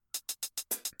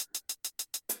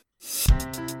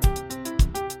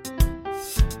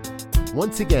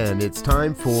Once again, it's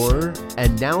time for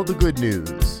And Now the Good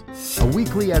News, a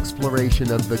weekly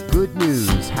exploration of the good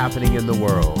news happening in the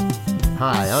world.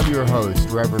 Hi, I'm your host,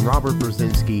 Reverend Robert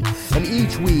Brzezinski, and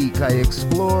each week I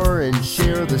explore and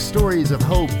share the stories of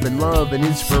hope and love and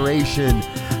inspiration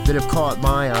that have caught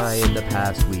my eye in the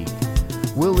past week.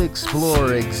 We'll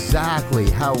explore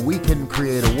exactly how we can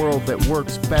create a world that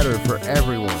works better for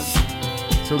everyone.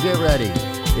 So get ready,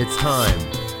 it's time.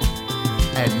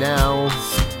 And now,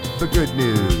 the good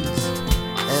news.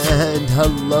 And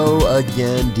hello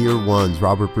again, dear ones.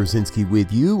 Robert Brzezinski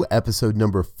with you, episode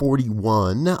number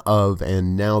 41 of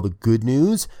And Now the Good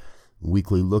News.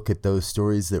 Weekly look at those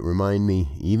stories that remind me,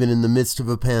 even in the midst of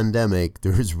a pandemic,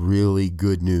 there's really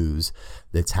good news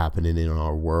that's happening in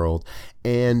our world.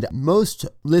 And most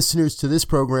listeners to this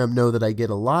program know that I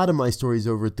get a lot of my stories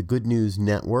over at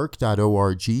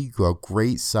thegoodnewsnetwork.org, a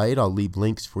great site. I'll leave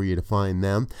links for you to find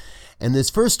them. And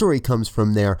this first story comes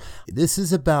from there. This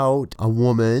is about a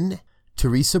woman,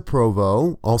 Teresa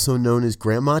Provo, also known as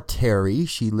Grandma Terry.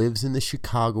 She lives in the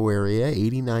Chicago area,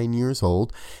 89 years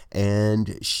old,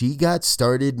 and she got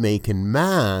started making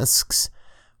masks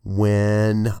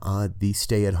when the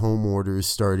stay-at-home orders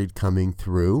started coming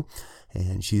through,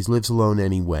 and she lives alone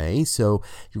anyway. So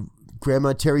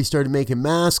Grandma Terry started making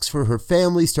masks for her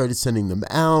family, started sending them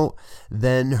out.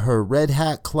 Then her Red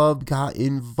Hat Club got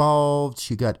involved.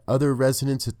 She got other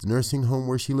residents at the nursing home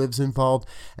where she lives involved.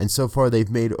 And so far, they've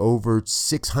made over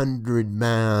 600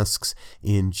 masks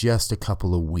in just a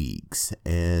couple of weeks.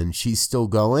 And she's still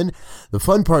going. The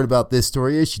fun part about this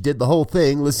story is she did the whole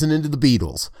thing listening to the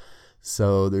Beatles.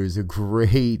 So there's a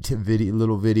great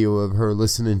little video of her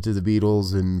listening to the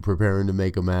Beatles and preparing to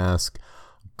make a mask.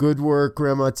 Good work,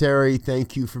 Grandma Terry.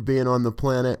 Thank you for being on the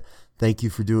planet. Thank you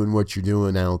for doing what you're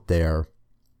doing out there.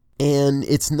 And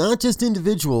it's not just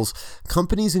individuals.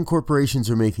 Companies and corporations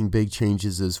are making big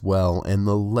changes as well. And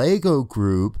the Lego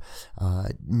Group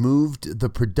moved the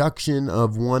production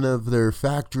of one of their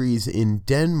factories in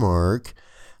Denmark.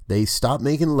 They stopped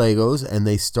making Legos and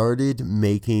they started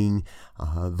making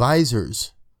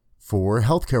visors for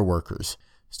healthcare workers.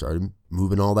 Started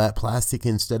moving all that plastic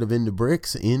instead of into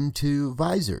bricks into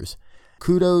visors.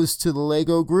 Kudos to the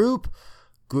Lego Group.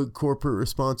 Good corporate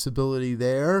responsibility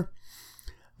there.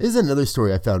 This is another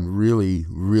story I found really,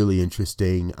 really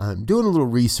interesting. I'm doing a little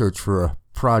research for a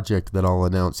project that I'll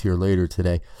announce here later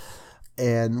today.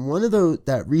 And one of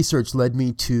that research led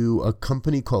me to a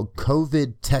company called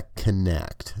COVID Tech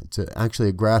Connect. It's actually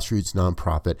a grassroots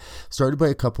nonprofit started by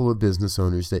a couple of business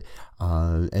owners that,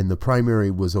 and the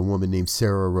primary was a woman named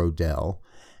Sarah Rodell.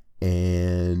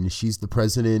 And she's the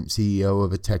president, CEO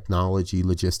of a technology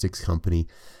logistics company,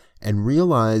 and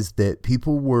realized that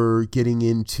people were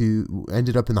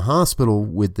ended up in the hospital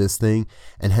with this thing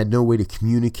and had no way to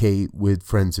communicate with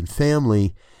friends and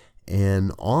family.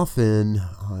 And often,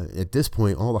 at this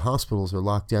point, all the hospitals are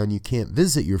locked down. You can't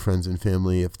visit your friends and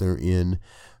family if they're in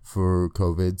for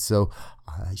COVID. So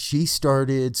she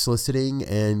started soliciting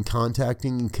and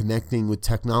contacting and connecting with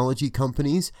technology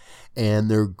companies. And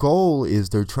their goal is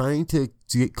they're trying to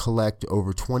collect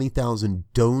over 20,000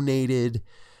 donated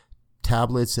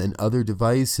tablets and other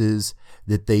devices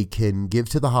that they can give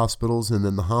to the hospitals. And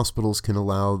then the hospitals can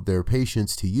allow their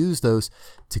patients to use those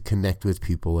to connect with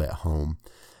people at home.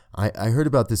 I heard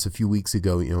about this a few weeks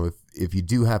ago. You know, if you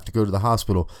do have to go to the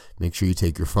hospital, make sure you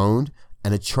take your phone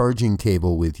and a charging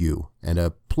cable with you and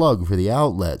a plug for the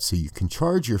outlet so you can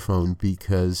charge your phone,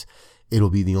 because it'll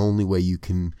be the only way you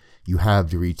have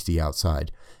to reach the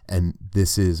outside. And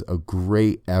this is a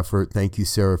great effort. Thank you,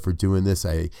 Sarah, for doing this.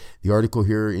 The article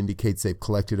here indicates they've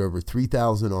collected over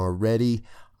 3,000 already.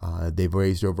 They've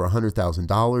raised over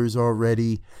 $100,000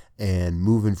 already and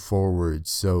moving forward.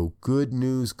 So good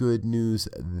news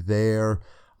there.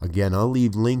 Again, I'll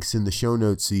leave links in the show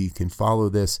notes so you can follow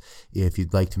this if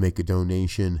you'd like to make a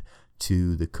donation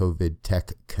to the COVID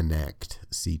Tech Connect,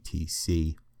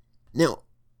 CTC. Now,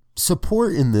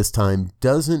 support in this time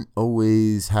doesn't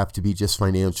always have to be just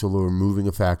financial or moving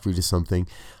a factory to something.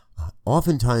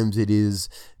 Oftentimes it is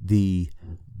the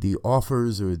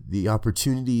offers or the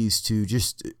opportunities to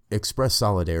just express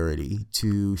solidarity,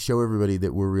 to show everybody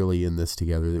that we're really in this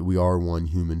together, that we are one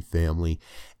human family.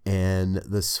 And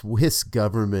the Swiss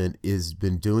government has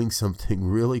been doing something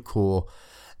really cool.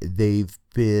 They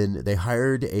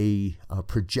hired a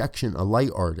light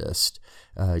artist,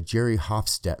 Jerry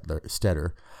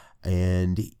Hofstetter,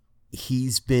 and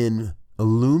he's been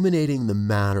illuminating the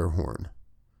Matterhorn.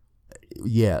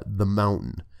 Yeah, the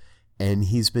mountain. And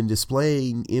he's been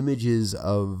displaying images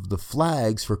of the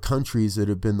flags for countries that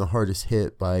have been the hardest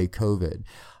hit by COVID.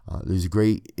 There's a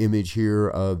great image here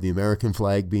of the American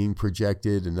flag being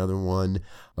projected, another one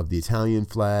of the Italian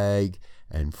flag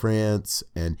and France.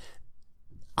 And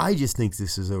I just think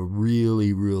this is a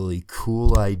really, really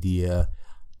cool idea.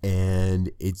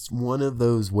 And it's one of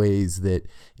those ways that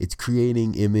it's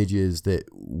creating images that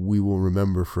we will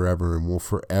remember forever and will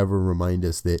forever remind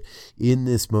us that in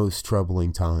this most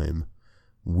troubling time,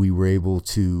 we were able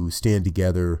to stand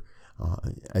together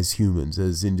as humans,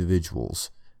 as individuals,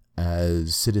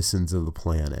 as citizens of the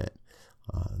planet.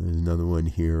 There's another one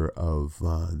here of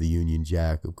the Union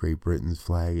Jack of Great Britain's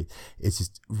flag. It's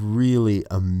just really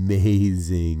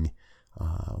amazing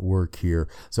work here.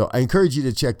 So I encourage you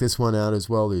to check this one out as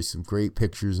well. There's some great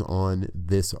pictures on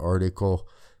this article.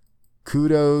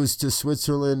 Kudos to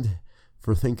Switzerland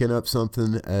for thinking up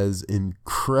something as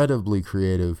incredibly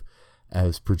creative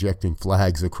as projecting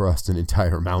flags across an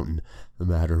entire mountain, the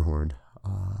Matterhorn.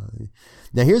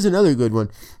 Now here's another good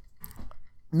one.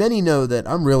 Many know that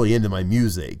I'm really into my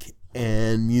music,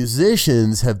 and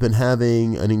musicians have been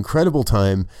having an incredible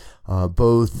time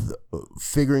both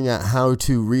figuring out how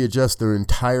to readjust their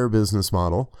entire business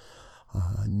model.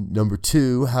 Number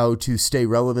two, how to stay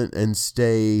relevant and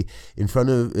stay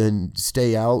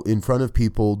out in front of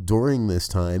people during this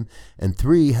time. And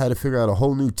three, how to figure out a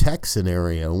whole new tech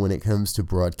scenario when it comes to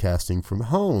broadcasting from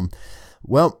home.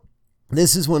 Well,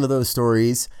 this is one of those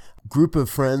stories. Group of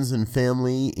friends and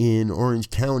family in Orange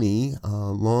County,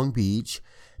 Long Beach.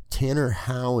 Tanner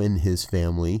Howe and his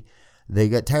family, they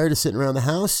got tired of sitting around the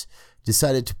house,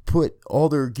 decided to put all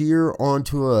their gear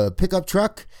onto a pickup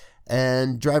truck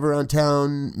and drive around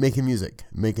town making music,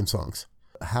 making songs.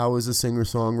 Howe is a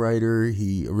singer-songwriter.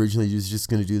 He originally was just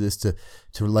going to do this to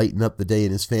lighten up the day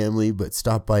in his family, but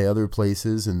stopped by other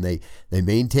places, and they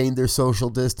maintained their social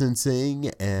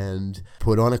distancing and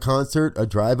put on a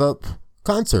drive-up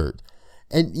concert.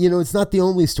 And, you know, it's not the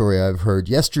only story I've heard.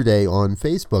 Yesterday on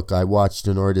Facebook, I watched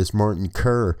an artist, Martin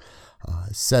Kerr,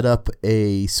 set up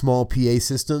a small PA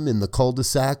system in the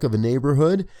cul-de-sac of a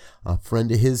neighborhood. A friend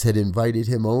of his had invited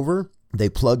him over. They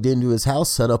plugged into his house,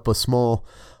 set up a small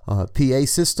PA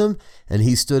system, and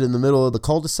he stood in the middle of the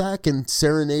cul-de-sac and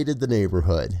serenaded the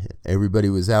neighborhood. Everybody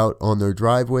was out on their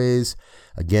driveways,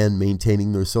 again,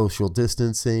 maintaining their social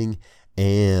distancing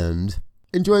and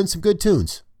enjoying some good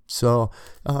tunes. So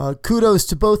kudos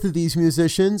to both of these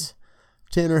musicians,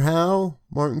 Tanner Howe,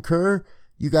 Martin Kerr.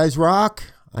 You guys rock.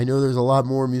 I know there's a lot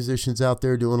more musicians out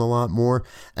there doing a lot more.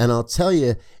 And I'll tell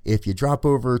you, if you drop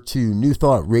over to New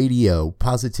Thought Radio,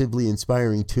 positively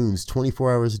inspiring tunes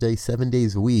 24 hours a day, 7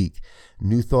 days a week,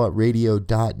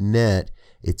 newthoughtradio.net,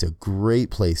 it's a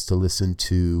great place to listen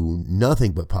to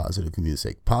nothing but positive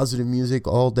music. Positive music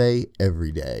all day,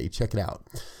 every day. Check it out.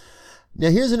 Now,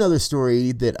 here's another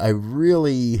story that I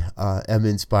really am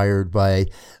inspired by.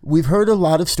 We've heard a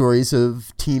lot of stories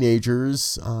of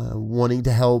teenagers wanting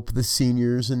to help the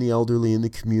seniors and the elderly in the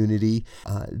community.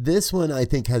 This one, I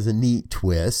think, has a neat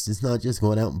twist. It's not just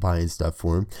going out and buying stuff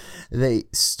for them. They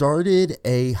started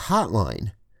a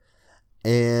hotline,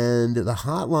 and the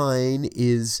hotline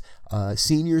is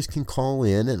seniors can call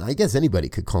in, and I guess anybody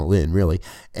could call in, really,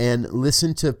 and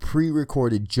listen to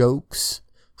pre-recorded jokes,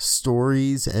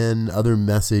 stories, and other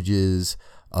messages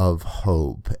of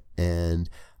hope. And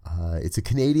it's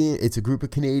a group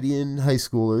of Canadian high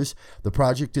schoolers. The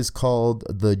project is called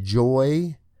the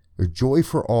Joy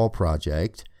for All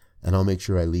Project, and I'll make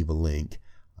sure I leave a link.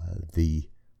 The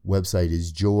website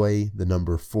is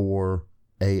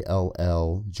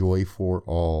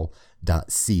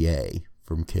joyforall.ca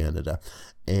from Canada.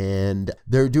 And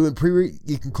they're doing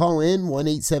you can call in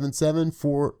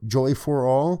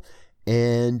 1-877-4-JOY-FOR-ALL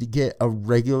and get a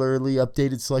regularly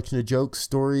updated selection of jokes,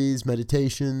 stories,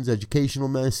 meditations, educational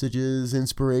messages,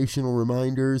 inspirational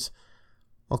reminders,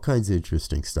 all kinds of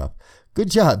interesting stuff.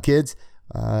 Good job, kids.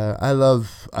 I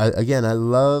love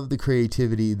the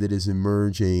creativity that is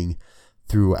emerging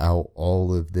throughout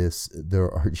all of this.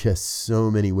 There are just so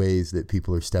many ways that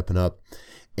people are stepping up.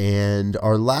 And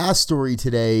our last story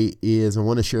today is, I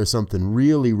want to share something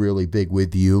really, really big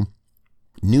with you.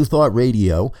 New Thought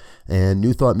Radio and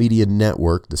New Thought Media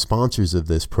Network, the sponsors of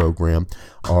this program,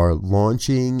 are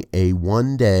launching a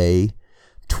one-day,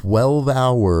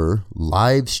 12-hour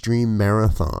live stream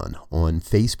marathon on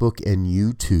Facebook and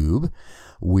YouTube.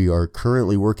 We are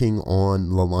currently working on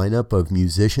the lineup of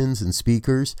musicians and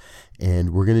speakers,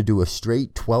 and we're going to do a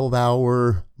straight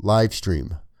 12-hour live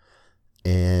stream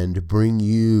and bring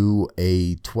you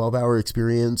a 12-hour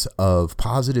experience of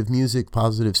positive music,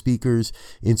 positive speakers,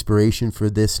 inspiration for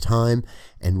this time.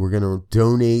 And we're going to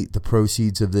donate the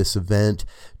proceeds of this event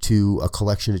to a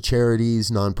collection of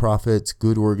charities, nonprofits,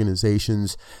 good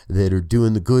organizations that are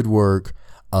doing the good work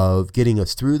of getting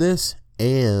us through this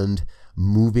and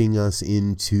moving us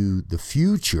into the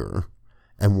future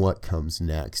and what comes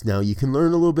next. Now, you can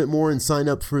learn a little bit more and sign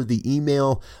up for the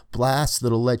email blast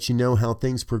that'll let you know how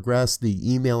things progress.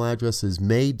 The email address is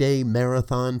Mayday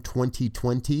Marathon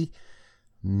 2020,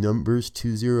 numbers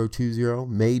 2020,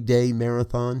 Mayday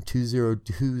Marathon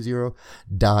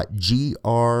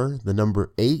 2020.gr, the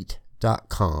number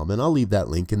 8.com. And I'll leave that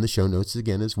link in the show notes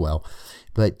again as well.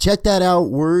 But check that out.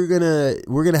 We're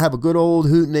gonna have a good old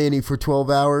hootenanny for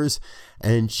 12 hours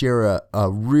and share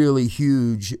a really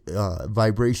huge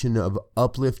vibration of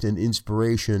uplift and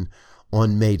inspiration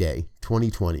on May Day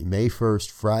 2020, May 1st,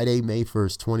 Friday, May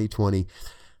 1st, 2020,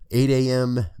 8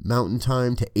 a.m. Mountain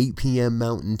Time to 8 p.m.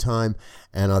 Mountain Time.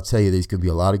 And I'll tell you, there's going to be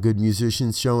a lot of good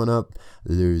musicians showing up.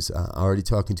 There's already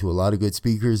talking to a lot of good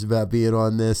speakers about being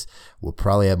on this. We'll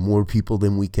probably have more people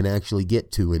than we can actually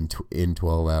get to in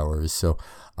 12 hours. So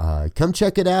come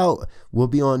check it out. We'll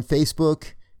be on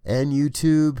Facebook and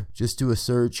YouTube. Just do a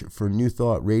search for New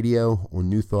Thought Radio or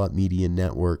New Thought Media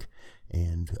Network,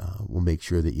 and we'll make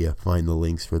sure that you find the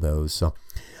links for those. So,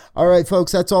 all right,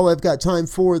 folks, that's all I've got time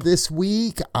for this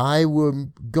week. I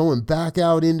am going back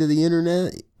out into the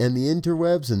internet and the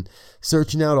interwebs and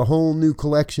searching out a whole new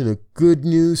collection of good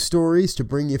news stories to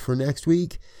bring you for next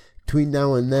week. Between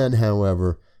now and then,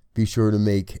 however, be sure to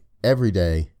make every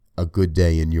day a good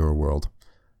day in your world.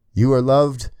 You are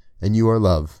loved and you are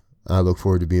loved. I look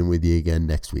forward to being with you again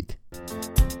next week.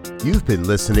 You've been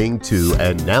listening to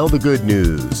And Now the Good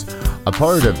News, a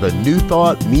part of the New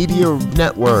Thought Media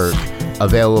Network,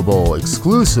 available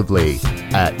exclusively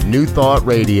at New Thought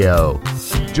Radio.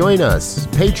 Join us,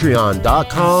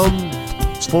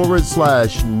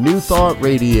 patreon.com/New Thought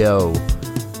Radio.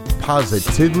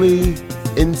 Positively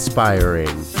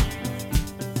inspiring.